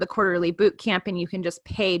come to the quarterly boot camp and you can just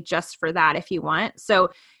pay just for that if you want. So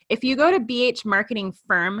if you go to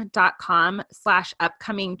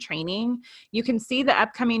bhmarketingfirm.com/upcoming training, you can see the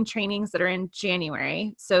upcoming trainings that are in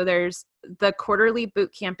January. So there's the quarterly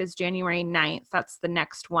boot camp is January 9th. That's the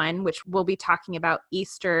next one, which we'll be talking about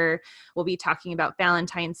Easter. We'll be talking about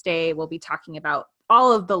Valentine's Day. We'll be talking about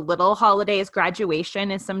all of the little holidays.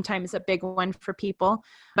 Graduation is sometimes a big one for people,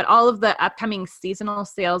 but all of the upcoming seasonal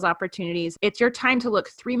sales opportunities, it's your time to look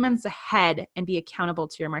 3 months ahead and be accountable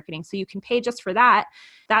to your marketing. So you can pay just for that.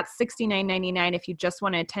 That's $69.99 if you just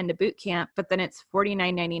want to attend a boot camp, but then it's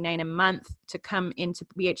 $49.99 a month to come into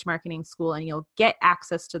BH Marketing School, and you'll get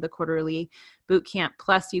access to the quarterly boot camp.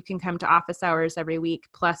 Plus you can come to office hours every week.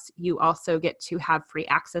 Plus you also get to have free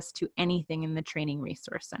access to anything in the Training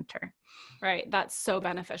Resource Center. Right. That's so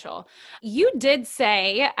beneficial. You did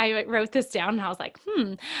say, I wrote this down and I was like,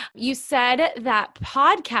 you said that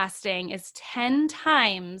podcasting is 10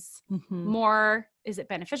 times more, is it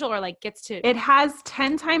beneficial or like gets to? It has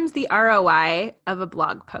 10 times the ROI of a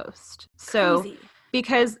blog post. So Crazy.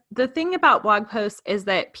 Because the thing about blog posts is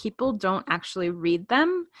that people don't actually read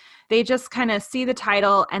them. They just kind of see the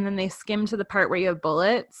title and then they skim to the part where you have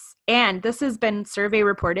bullets. And this has been survey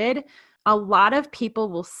reported. A lot of people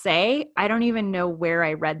will say, I don't even know where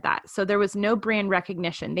I read that. So there was no brand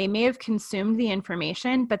recognition. They may have consumed the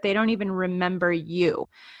information, but they don't even remember you.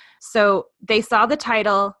 So they saw the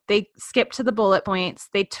title, they skipped to the bullet points,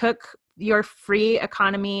 they took your free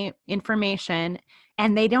economy information,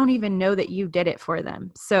 and they don't even know that you did it for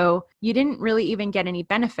them. So you didn't really even get any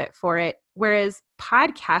benefit for it. Whereas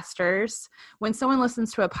podcasters, when someone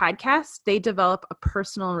listens to a podcast, they develop a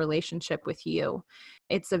personal relationship with you.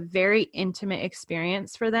 It's a very intimate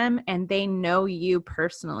experience for them, and they know you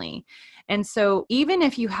personally. And so even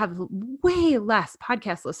if you have way less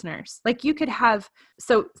podcast listeners, like you could have,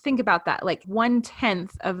 so think about that, like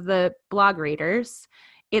 1/10 of the blog readers,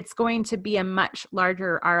 it's going to be a much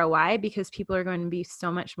larger ROI because people are going to be so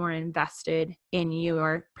much more invested in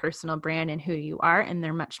your personal brand and who you are. And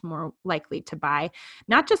they're much more likely to buy,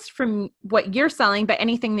 not just from what you're selling, but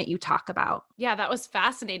anything that you talk about. Yeah, that was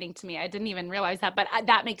fascinating to me. I didn't even realize that, but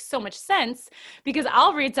that makes so much sense because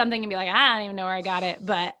I'll read something and be like, I don't even know where I got it,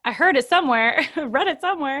 but I heard it somewhere, read it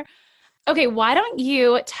somewhere. Okay, why don't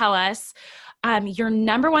you tell us your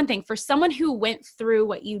number one thing for someone who went through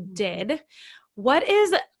what you did? What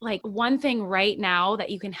is like one thing right now that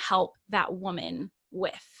you can help that woman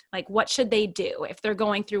with? Like, what should they do if they're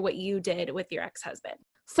going through what you did with your ex-husband?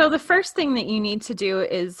 So the first thing that you need to do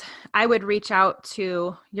is I would reach out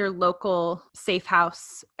to your local safe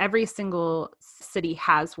house. Every single city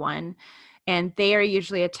has one, and they are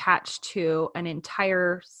usually attached to an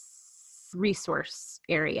entire resource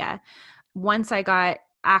area. Once I got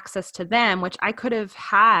access to them, which I could have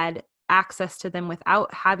had access to them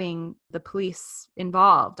without having the police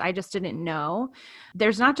involved. I just didn't know.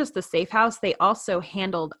 There's not just the safe house. They also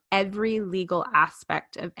handled every legal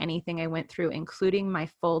aspect of anything I went through, including my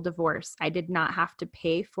full divorce. I did not have to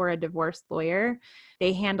pay for a divorce lawyer.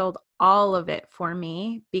 They handled all of it for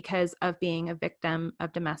me because of being a victim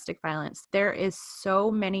of domestic violence. There is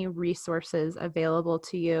so many resources available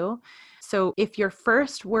to you. So if your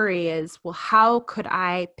first worry is, well, how could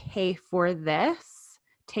I pay for this?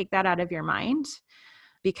 Take that out of your mind.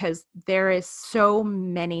 because there is so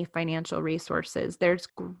many financial resources. There's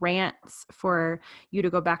grants for you to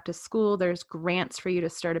go back to school. There's grants for you to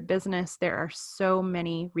start a business. There are so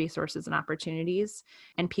many resources and opportunities,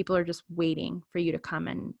 and people are just waiting for you to come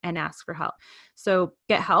and ask for help. So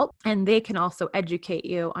get help, and they can also educate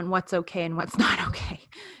you on what's okay and what's not okay,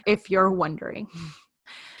 if you're wondering.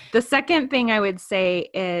 The second thing I would say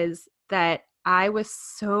is that I was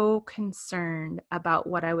so concerned about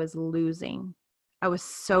what I was losing. I was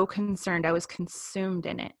so concerned. I was consumed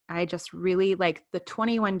in it. I just really, like, the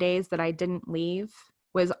 21 days that I didn't leave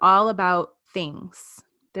was all about things.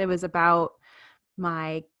 It was about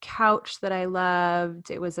my couch that I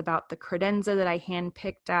loved. It was about the credenza that I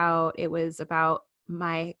handpicked out. It was about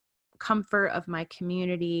my comfort of my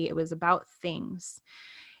community. It was about things.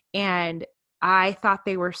 And I thought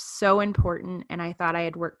they were so important, and I thought I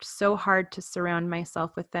had worked so hard to surround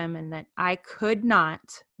myself with them and that I could not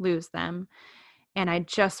lose them. And I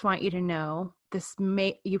just want you to know,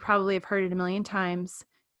 you probably have heard it a million times.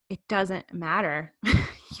 It doesn't matter.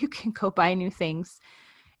 You can go buy new things.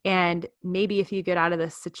 And maybe if you get out of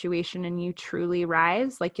this situation and you truly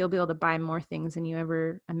rise, like, you'll be able to buy more things than you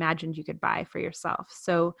ever imagined you could buy for yourself.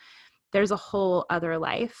 So there's a whole other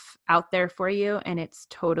life out there for you, and it's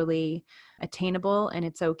totally attainable, and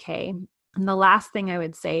it's okay. And the last thing I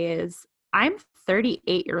would say is, I'm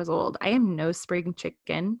 38 years old. I am no spring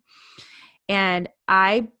chicken. And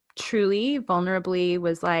I truly, vulnerably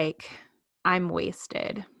was like, I'm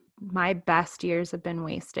wasted. My best years have been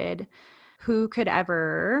wasted. Who could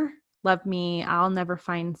ever love me? I'll never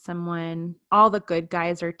find someone. All the good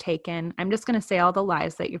guys are taken. I'm just going to say all the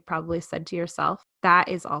lies that you've probably said to yourself. That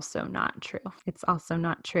is also not true. It's also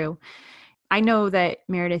not true. I know that,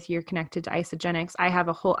 Meredith, you're connected to Isagenix. I have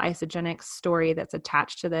a whole Isagenix story that's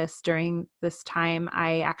attached to this. During this time,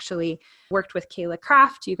 I actually worked with Kayla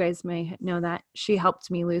Kraft. You guys may know that. She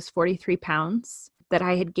helped me lose 43 pounds that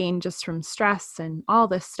I had gained just from stress and all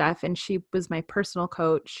this stuff. And she was my personal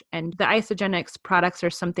coach. And the Isagenix products are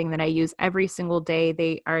something that I use every single day.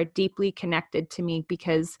 They are deeply connected to me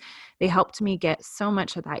because they helped me get so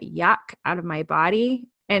much of that yuck out of my body.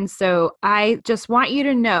 And so I just want you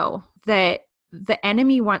to know that the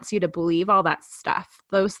enemy wants you to believe all that stuff,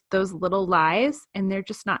 those little lies, and they're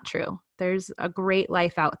just not true. There's a great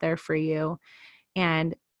life out there for you.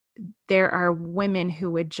 And there are women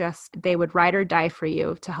who they would ride or die for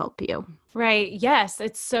you to help you. Right. Yes,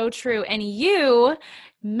 it's so true. And you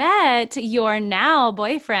met your now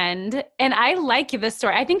boyfriend. And I like this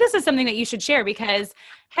story. I think this is something that you should share because,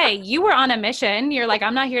 hey, you were on a mission. You're like,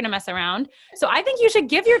 I'm not here to mess around. So I think you should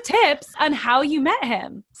give your tips on how you met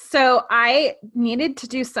him. So I needed to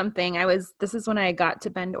do something. This is when I got to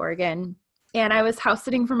Bend, Oregon, and I was house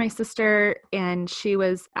sitting for my sister, and she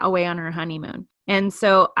was away on her honeymoon. And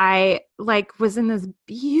so I was in this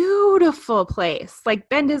beautiful place. Like,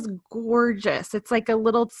 Bend is gorgeous. It's like a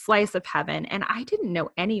little slice of heaven. And I didn't know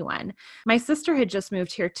anyone. My sister had just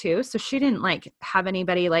moved here too. So she didn't have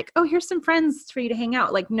anybody oh, here's some friends for you to hang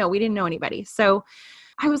out. No, we didn't know anybody. So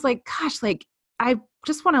I was like, gosh, I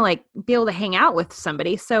just want to be able to hang out with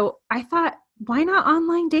somebody. So I thought, why not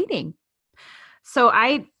online dating? So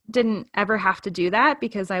I didn't ever have to do that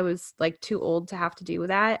because I was too old to have to do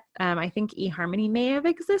that. I think eHarmony may have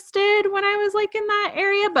existed when I was in that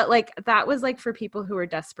area, but that was for people who were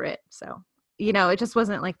desperate. So, it just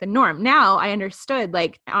wasn't the norm. Now I understood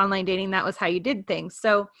online dating, that was how you did things.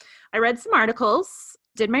 So I read some articles,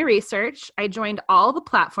 did my research. I joined all the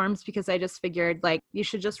platforms because I just figured you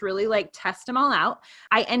should just really test them all out.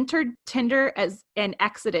 I entered Tinder and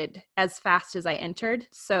exited as fast as I entered.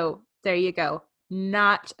 So there you go.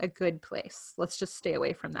 Not a good place. Let's just stay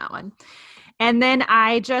away from that one. And then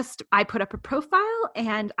I put up a profile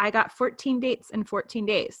and I got 14 dates in 14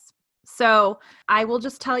 days. So I will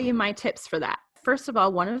just tell you my tips for that. First of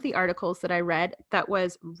all, one of the articles that I read that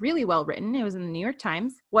was really well written, it was in the New York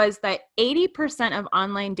Times, was that 80% of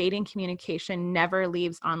online dating communication never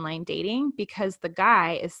leaves online dating because the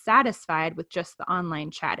guy is satisfied with just the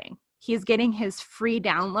online chatting. He's getting his free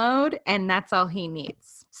download and that's all he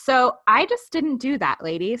needs. So I just didn't do that,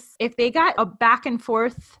 ladies. If they got a back and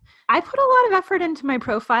forth, I put a lot of effort into my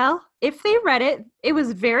profile. If they read it, it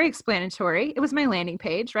was very explanatory. It was my landing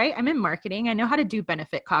page, right? I'm in marketing. I know how to do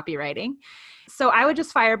benefit copywriting. So I would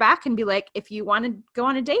just fire back and be like, if you want to go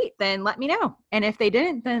on a date, then let me know. And if they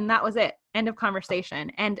didn't, then that was it. End of conversation.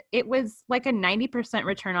 And it was a 90%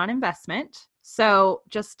 return on investment. So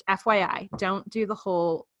just FYI, don't do the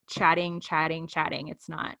whole chatting. It's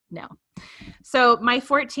not, no. So my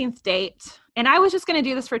 14th date, and I was just going to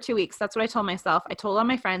do this for 2 weeks. That's what I told myself. I told all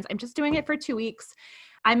my friends, I'm just doing it for 2 weeks.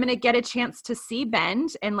 I'm going to get a chance to see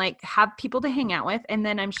Bend and like have people to hang out with. And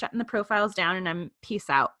then I'm shutting the profiles down and I'm peace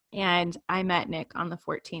out. And I met Nick on the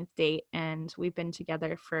 14th date and we've been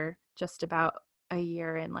together for just about a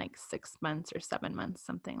year and like 6 months or 7 months,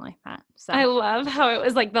 something like that. So I love how it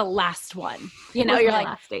was like the last one, you know, you're like,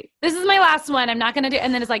 last date. This is my last one. I'm not going to do,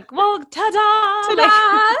 and then it's like, well, ta-da,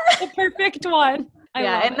 Ta-da! like, the perfect one.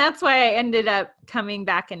 And that's why I ended up coming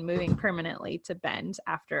back and moving permanently to Bend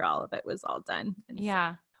after all of it was all done.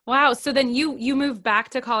 Yeah. Wow. So then you moved back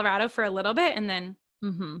to Colorado for a little bit and then.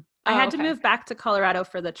 I had to move back to Colorado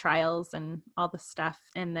for the trials and all the stuff.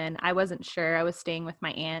 And then I wasn't sure. I was staying with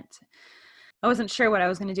my aunt. I wasn't sure what I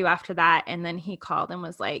was going to do after that. And then he called and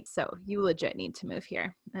was like, so you legit need to move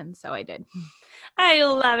here. And so I did. I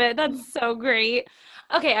love it. That's so great.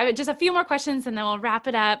 Okay. I have just a few more questions and then we'll wrap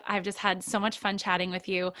it up. I've just had so much fun chatting with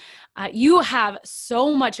you. You have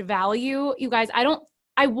so much value. You guys,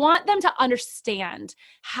 I want them to understand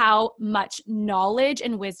how much knowledge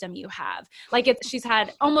and wisdom you have. Like she's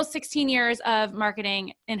had almost 16 years of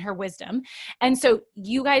marketing in her wisdom. And so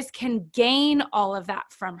you guys can gain all of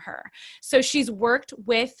that from her. So she's worked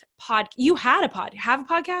with you have a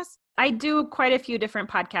podcast? I do quite a few different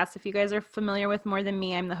podcasts. If you guys are familiar with More Than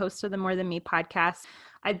Me, I'm the host of the More Than Me podcast.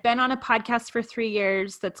 I've been on a podcast for 3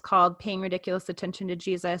 years that's called Paying Ridiculous Attention to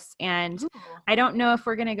Jesus. And I don't know if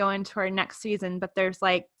we're going to go into our next season, but there's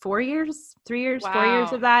like 4 years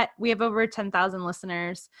of that. We have over 10,000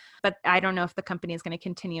 listeners, but I don't know if the company is going to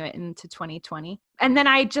continue it into 2020. And then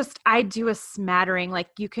I do a smattering, like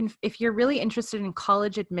you can, if you're really interested in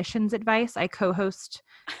college admissions advice, I co-host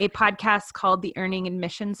a podcast called the Earning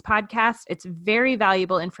Admissions Podcast. It's very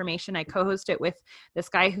valuable information. I co-host it with this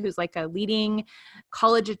guy who's like a leading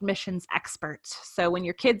college admissions expert. So when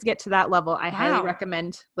your kids get to that level, I highly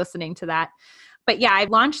recommend listening to that. But yeah, I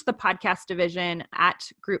launched the podcast division at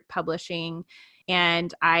Group Publishing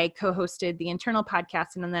and I co-hosted the internal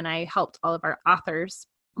podcast. And then I helped all of our authors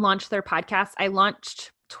launch their podcasts. I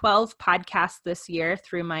launched 12 podcasts this year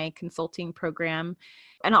through my consulting program.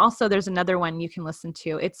 And also there's another one you can listen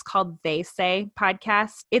to. It's called They Say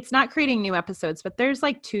Podcast. It's not creating new episodes, but there's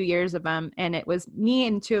like 2 years of them. And it was me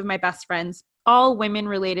and two of my best friends, all women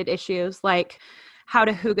related issues like how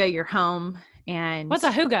to hygge your home. And what's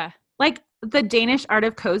a hygge? Like the Danish art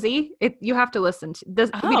of cozy. You have to listen to this.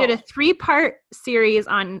 We did a 3-part series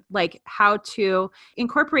on like how to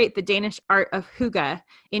incorporate the Danish art of hygge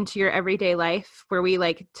into your everyday life, where we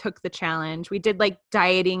like took the challenge. We did like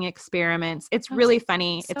dieting experiments. It's really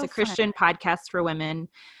funny. It's a Christian podcast for women.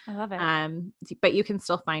 I love it. But you can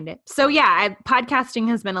still find it. So yeah, podcasting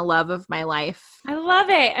has been a love of my life. I love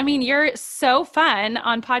it. I mean, you're so fun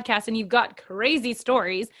on podcasts and you've got crazy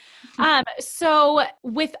stories. So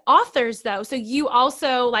with authors though, so you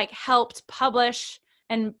also like helped publish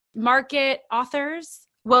and market authors?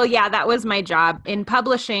 Well, yeah, that was my job. In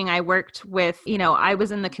publishing, I worked with, I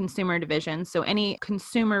was in the consumer division. So any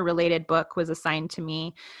consumer related book was assigned to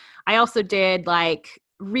me. I also did like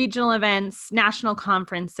regional events, national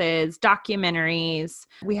conferences, documentaries.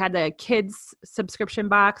 We had a kids subscription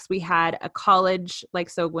box. We had a college,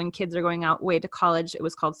 so when kids are going out way to college, it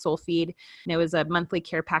was called Soul Feed. And it was a monthly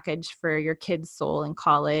care package for your kids' soul in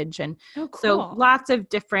college. And so lots of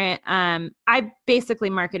different, I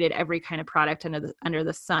basically marketed every kind of product under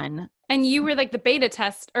the sun. And you were like the beta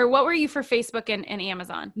test, or what were you for Facebook and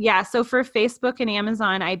Amazon? Yeah. So for Facebook and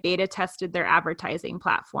Amazon, I beta tested their advertising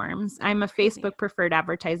platforms. I'm a Facebook preferred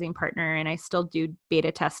advertising partner, and I still do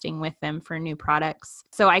beta testing with them for new products.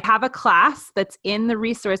 So I have a class that's in the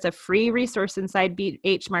resource, a free resource inside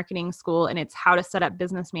BH Marketing School, and it's how to set up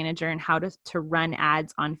Business Manager and how to run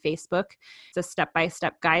ads on Facebook. It's a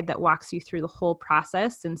step-by-step guide that walks you through the whole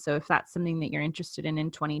process. And so if that's something that you're interested in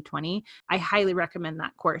 2020, I highly recommend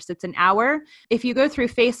that course. It's an hour. If you go through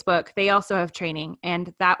Facebook, they also have training.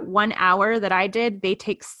 And that 1 hour that I did, they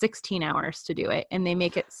take 16 hours to do it. And they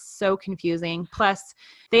make it so confusing. Plus,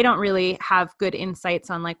 they don't really have good insights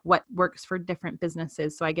on like what works for different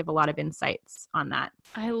businesses. So I give a lot of insights on that.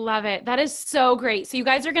 I love it. That is so great. So you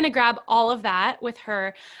guys are going to grab all of that with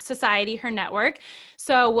her society, her network.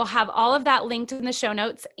 So we'll have all of that linked in the show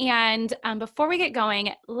notes. And before we get going,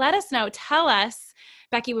 let us know, tell us,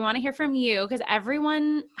 Becky, we want to hear from you because I feel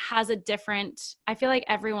like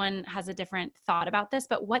everyone has a different thought about this,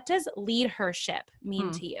 but what does leadership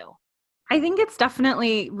mean to you? I think it's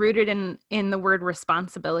definitely rooted in the word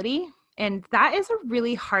responsibility. And that is a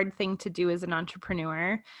really hard thing to do as an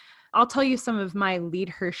entrepreneur. I'll tell you some of my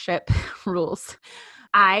leadership rules.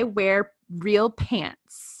 I wear real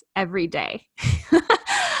pants every day.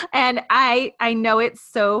 And I know it's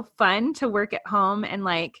so fun to work at home and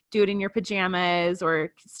like do it in your pajamas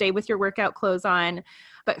or stay with your workout clothes on.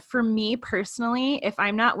 But for me personally, if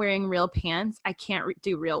I'm not wearing real pants, I can't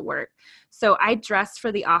do real work. So I dress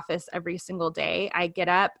for the office every single day. I get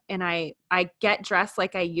up and I get dressed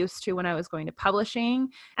like I used to when I was going to publishing.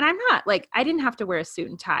 And I'm not like, I didn't have to wear a suit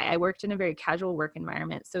and tie. I worked in a very casual work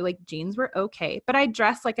environment. So like jeans were okay, but I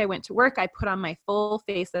dress like I went to work. I put on my full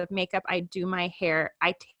face of makeup. I do my hair.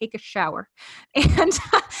 I take a shower and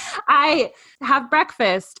I have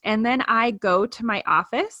breakfast. And then I go to my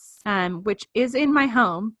office, which is in my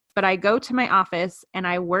home. But I go to my office and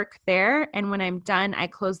I work there. And when I'm done, I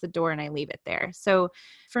close the door and I leave it there. So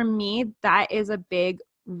for me, that is a big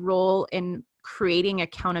role in creating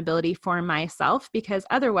accountability for myself, because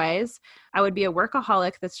otherwise I would be a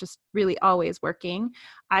workaholic that's just really always working.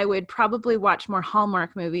 I would probably watch more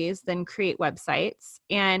Hallmark movies than create websites.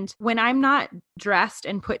 And when I'm not dressed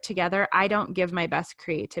and put together, I don't give my best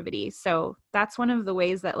creativity. So that's one of the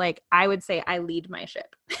ways that like I would say I lead my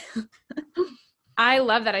ship. I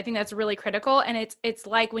love that. I think that's really critical. And it's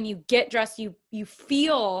like when you get dressed, you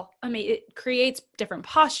feel, I mean, it creates different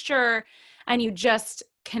posture and you just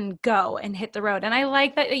can go and hit the road. And I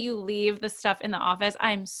like that you leave the stuff in the office.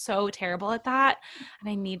 I'm so terrible at that and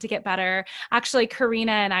I need to get better. Actually,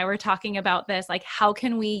 Karina and I were talking about this, like how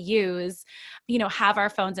can we use, have our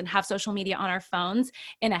phones and have social media on our phones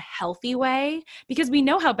in a healthy way, because we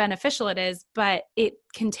know how beneficial it is, but it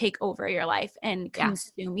can take over your life and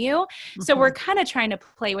consume you. Mm-hmm. So we're kind of trying to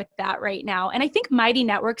play with that right now. And I think Mighty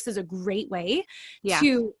Networks is a great way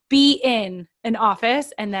to be in an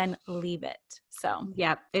office and then leave it. So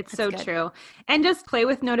yeah, it's so true. And just play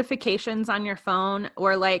with notifications on your phone,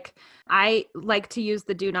 or like I like to use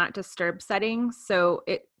the do not disturb settings. So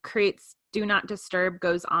it creates do not disturb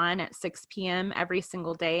goes on at 6 p.m. every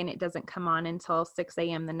single day, and it doesn't come on until 6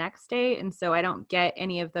 a.m. the next day. And so I don't get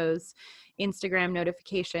any of those Instagram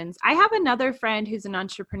notifications. I have another friend who's an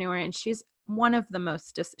entrepreneur, and she's one of the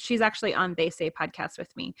most, she's actually on They Say podcast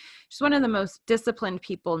with me. She's one of the most disciplined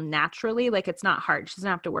people naturally. Like it's not hard. She doesn't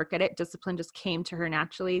have to work at it. Discipline just came to her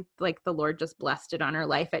naturally. Like the Lord just blessed it on her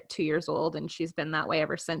life at 2 years old. And she's been that way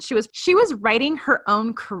ever since. She was writing her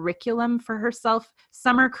own curriculum for herself,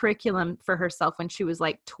 summer curriculum for herself when she was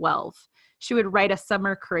like 12. She would write a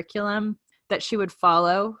summer curriculum that she would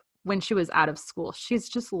follow when she was out of school. She's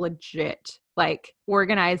just legit like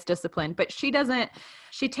organized, disciplined, but she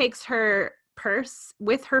takes her purse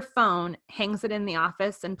with her phone, hangs it in the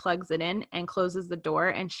office and plugs it in and closes the door.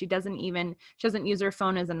 And she doesn't use her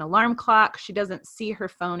phone as an alarm clock. She doesn't see her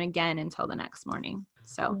phone again until the next morning.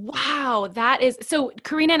 So, wow, so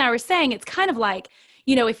Karina and I were saying, it's kind of like,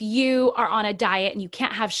 if you are on a diet and you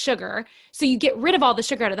can't have sugar, so you get rid of all the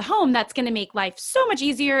sugar out of the home, that's going to make life so much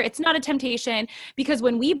easier. It's not a temptation, because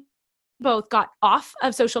when we both got off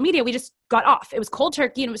of social media, we just got off. It was cold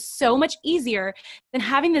turkey and it was so much easier than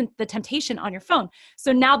having the temptation on your phone.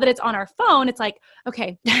 So now that it's on our phone, it's like,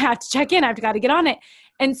 okay, I have to check in. I've got to get on it.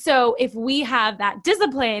 And so if we have that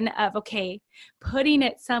discipline of, okay, putting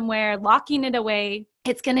it somewhere, locking it away,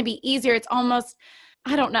 it's going to be easier. It's almost,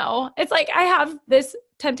 I don't know. It's like I have this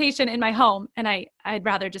temptation in my home and I'd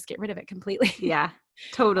rather just get rid of it completely. Yeah,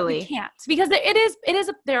 totally. We can't, because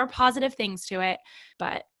there are positive things to it,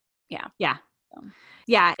 but yeah.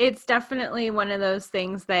 Yeah, it's definitely one of those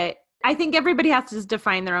things that I think everybody has to just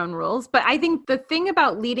define their own rules. But I think the thing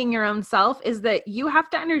about leading your own self is that you have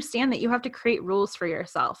to understand that you have to create rules for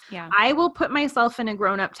yourself. Yeah. I will put myself in a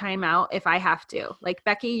grown-up timeout if I have to. Like,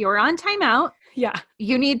 Becky, you're on timeout. Yeah.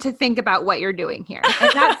 You need to think about what you're doing here.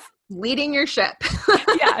 And that's leading your ship.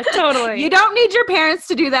 Yeah, totally. You don't need your parents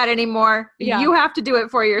to do that anymore. Yeah. You have to do it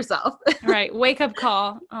for yourself. Right. Wake up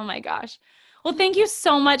call. Oh my gosh. Well, thank you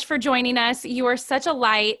so much for joining us. You are such a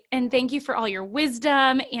light, and thank you for all your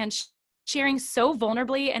wisdom and sharing so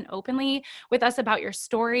vulnerably and openly with us about your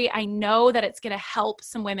story. I know that it's going to help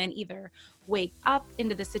some women either wake up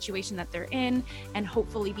into the situation that they're in and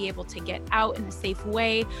hopefully be able to get out in a safe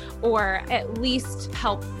way, or at least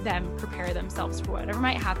help them prepare themselves for whatever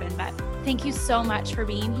might happen. But thank you so much for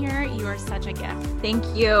being here. You are such a gift. Thank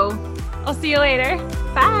you. I'll see you later.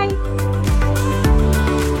 Bye.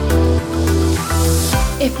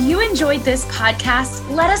 If you enjoyed this podcast,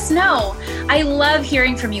 let us know. I love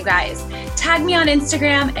hearing from you guys. Tag me on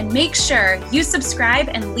Instagram and make sure you subscribe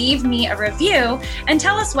and leave me a review and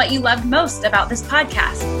tell us what you loved most about this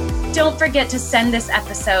podcast. Don't forget to send this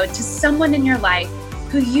episode to someone in your life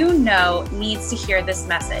who you know needs to hear this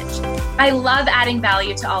message. I love adding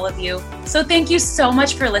value to all of you, so thank you so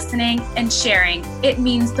much for listening and sharing. It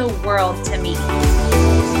means the world to me.